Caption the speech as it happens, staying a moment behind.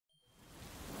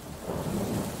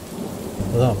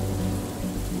Hello.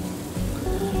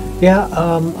 Yeah,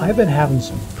 I've been having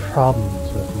some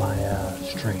problems with my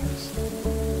streams.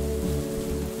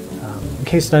 In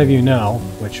case none of you know,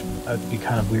 which would be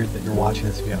kind of weird that you're watching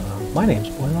this if you don't know, my name's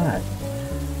Boylad.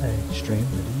 I stream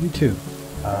on YouTube.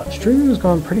 Streaming was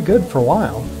going pretty good for a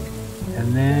while,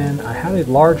 and then I had a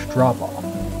large drop-off.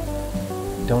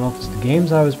 Don't know if it's the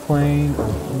games I was playing or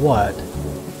what,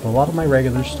 but a lot of my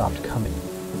regulars stopped coming.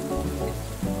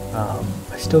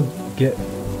 I still get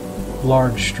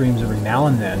large streams every now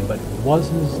and then, but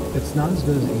it's not as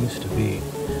good as it used to be.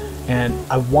 And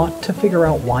I want to figure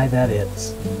out why that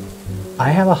is. I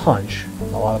have a hunch,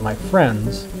 a lot of my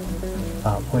friends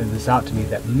pointed this out to me,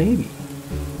 that maybe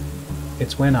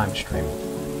it's when I'm streaming.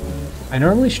 I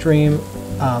normally stream,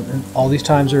 and all these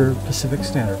times are Pacific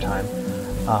Standard Time.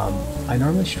 I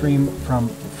normally stream from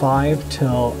 5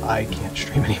 till I can't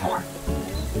stream anymore,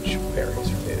 which varies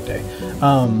from day to day.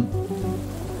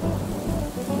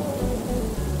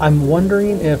 I'm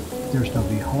wondering if there's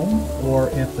nobody home, or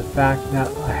if the fact that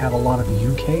I have a lot of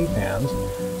UK fans,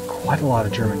 quite a lot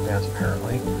of German fans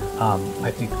apparently.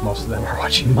 I think most of them are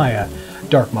watching my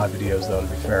dark mod videos, though, to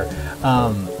be fair.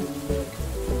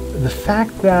 The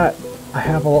fact that I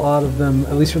have a lot of them,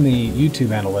 at least from the YouTube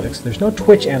analytics. There's no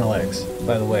Twitch analytics,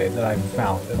 by the way, that I've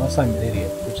found, unless I'm an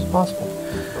idiot, which is possible.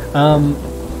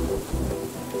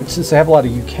 Since I have a lot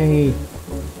of UK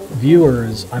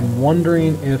viewers, I'm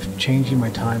wondering if changing my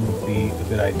time would be a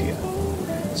good idea.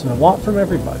 So I want from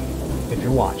everybody, if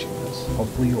you're watching this,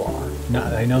 hopefully you are. Now,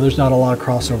 I know there's not a lot of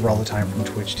crossover all the time from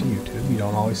Twitch to YouTube. You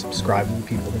don't always subscribe to the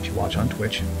people that you watch on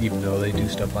Twitch, even though they do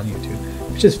stuff on YouTube,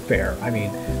 which is fair. I mean,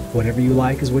 whatever you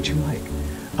like is what you like.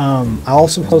 I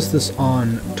also post this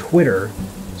on Twitter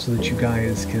so that you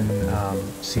guys can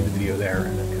see the video there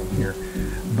and then come here.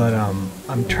 But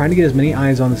I'm trying to get as many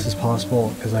eyes on this as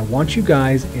possible, because I want you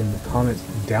guys in the comments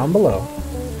down below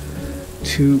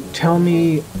to tell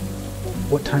me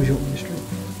what times you want me to stream.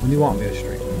 When do you want me to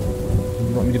stream? When do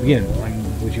you want me to begin?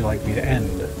 When would you like me to end?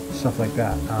 Stuff like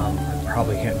that. I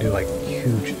probably can't do like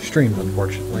huge streams,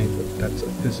 unfortunately, but that's a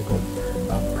physical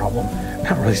problem.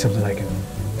 Not really something I can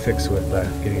fix with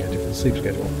getting a different sleep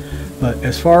schedule. But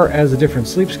as far as a different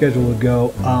sleep schedule would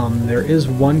go, there is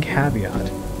one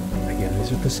caveat. Again,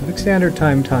 these are Pacific Standard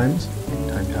Time times.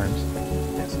 Yeah,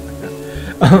 something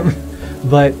like that.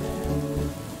 But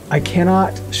I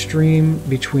cannot stream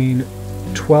between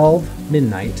 12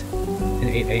 midnight and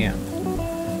 8 a.m.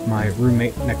 My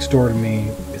roommate next door to me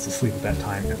is asleep at that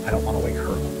time, and I don't want to wake her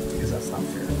up, because that's not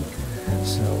fair.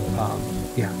 So,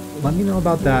 yeah, let me know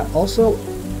about that. Also,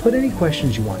 put any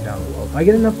questions you want down below. If I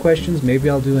get enough questions, maybe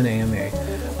I'll do an AMA.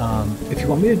 If you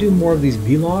want me to do more of these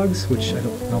vlogs, which I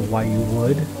don't know why you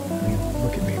would. I mean,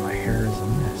 look at me, my hair is a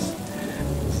mess.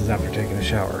 This is after taking a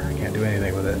shower. I can't do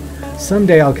anything with it.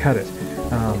 Someday I'll cut it,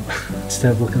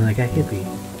 instead of looking like a hippie.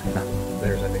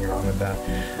 There's nothing wrong with that.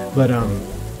 But,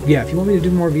 yeah, if you want me to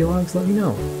do more vlogs, let me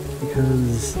know,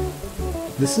 because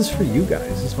this is for you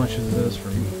guys as much as it is for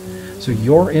me. So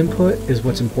your input is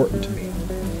what's important to me.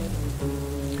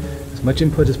 As much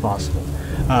input as possible.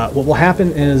 What will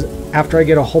happen is, after I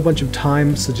get a whole bunch of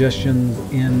time suggestions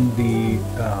in the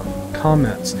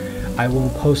comments, I will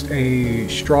post a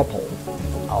straw poll.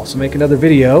 I'll also make another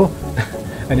video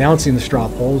announcing the straw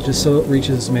poll, just so it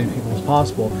reaches as many people as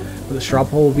possible. But the straw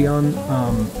poll will be on,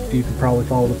 you can probably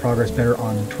follow the progress better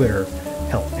on Twitter.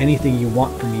 Hell, anything you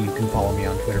want from me, you can follow me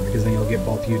on Twitter, because then you'll get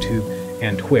both YouTube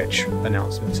and Twitch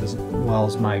announcements, as well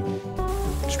as my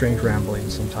strange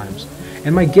ramblings sometimes.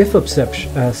 And my GIF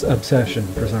obsession,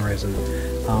 for some reason.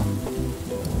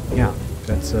 Yeah,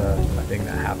 that's a thing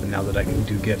that happened now that I can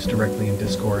do GIFs directly in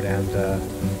Discord and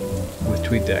with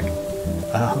TweetDeck.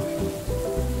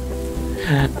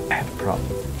 I have a problem.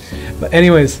 But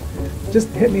anyways, just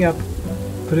hit me up,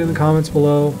 put it in the comments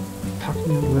below, talk to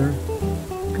me over there.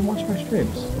 You can watch my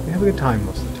streams. We have a good time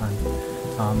most of the time.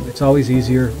 It's always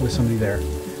easier with somebody there.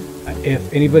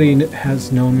 If anybody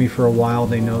has known me for a while,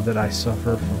 they know that I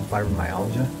suffer from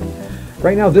fibromyalgia.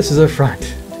 Right now, this is a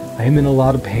front. I am in a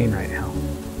lot of pain right now.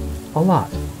 A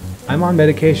lot. I'm on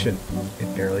medication.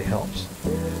 It barely helps.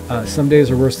 Some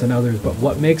days are worse than others, but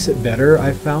what makes it better,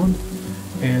 I've found,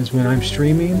 is when I'm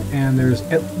streaming and there's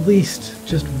at least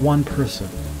just one person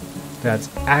that's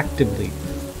actively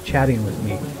chatting with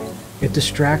me. It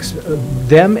distracts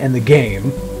them and the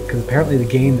game, because apparently the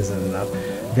game isn't enough.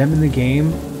 Them and the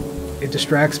game, it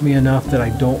distracts me enough that I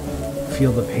don't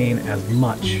feel the pain as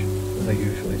much as I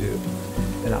usually do.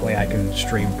 And that way I can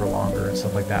stream for longer and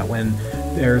stuff like that. When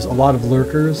there's a lot of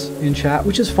lurkers in chat,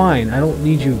 which is fine. I don't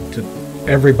need you to,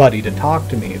 everybody to talk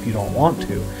to me if you don't want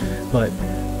to. But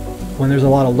when there's a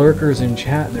lot of lurkers in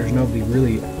chat and there's nobody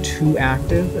really too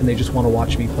active and they just want to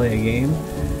watch me play a game,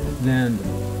 then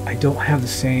I don't have the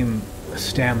same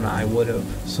stamina I would have.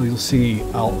 So you'll see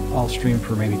I'll stream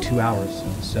for maybe 2 hours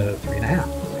instead of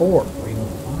 3.5, 4, or even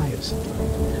 5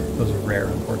 sometimes. Those are rare,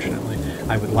 unfortunately.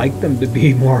 I would like them to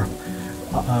be more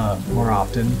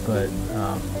often, but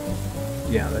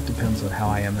yeah, that depends on how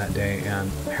I am that day.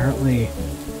 And apparently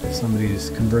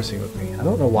somebody's conversing with me. I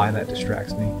don't know why that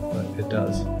distracts me, but it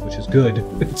does, which is good.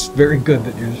 It's very good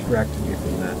that you're distracting me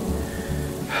from that.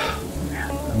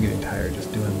 Man, I'm getting tired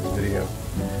just doing this video.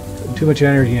 Putting too much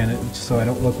energy in it so I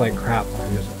don't look like crap.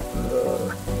 I'm just,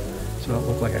 so I don't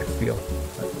look like I feel.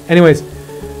 But anyways,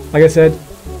 like I said,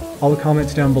 all the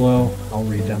comments down below, I'll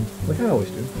read them, like I always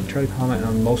do. I try to comment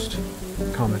on most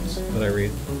comments that I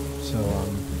read. So,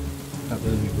 not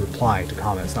really reply to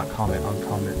comments, not comment on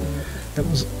comment. That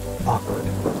was awkward,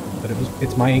 but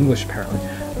it's my English apparently.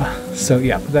 So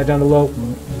yeah, put that down below,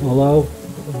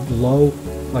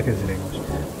 like I said English.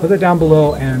 Put that down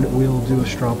below and we'll do a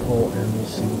straw poll and we'll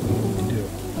see what we need to do.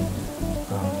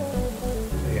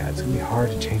 Yeah, it's gonna be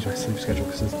hard to change my sleep schedule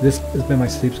because this has been my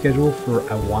sleep schedule for,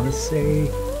 I want to say,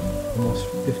 almost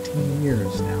 15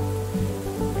 years now,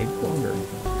 maybe longer.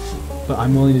 But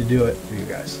I'm willing to do it for you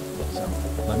guys. So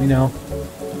let me know,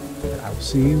 and I will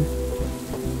see you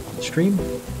on the stream,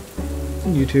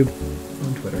 on YouTube,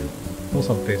 on Twitter,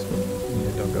 also on Facebook.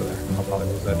 Yeah, don't go there. I'll probably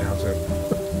close that down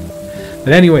soon.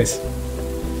 But anyways,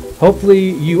 hopefully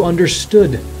you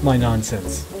understood my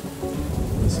nonsense.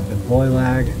 This has been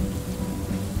Boylag,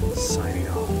 signing